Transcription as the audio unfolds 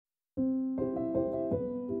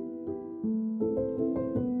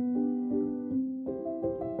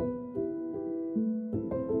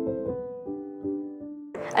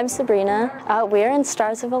I'm Sabrina. We're in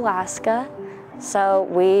Stars of Alaska. So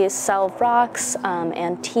we sell rocks,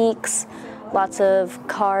 antiques, lots of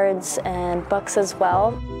cards and books as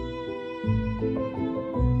well.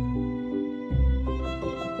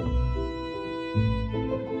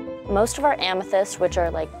 Most of our amethysts, which are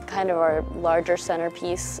like kind of our larger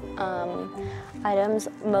centerpiece items,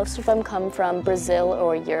 most of them come from Brazil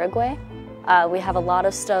or Uruguay. We have a lot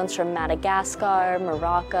of stones from Madagascar,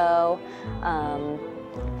 Morocco,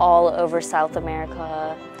 all over South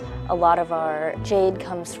America. A lot of our jade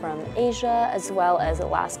comes from Asia as well as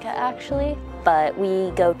Alaska actually. But we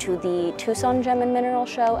go to the Tucson Gem and Mineral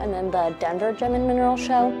Show and then the Denver Gem and Mineral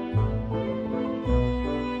Show.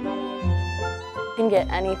 You can get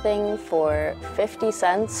anything for 50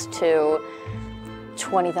 cents to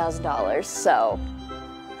 $20,000. So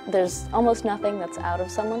there's almost nothing that's out of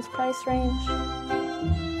someone's price range.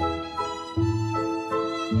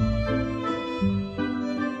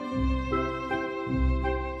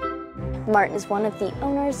 Martin is one of the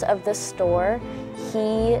owners of the store.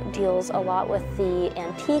 He deals a lot with the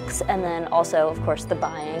antiques and then also, of course, the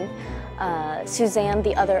buying. Suzanne,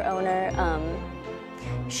 the other owner,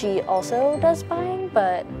 she also does buying,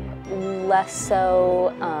 but less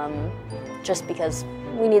so just because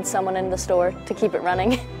we need someone in the store to keep it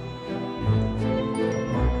running.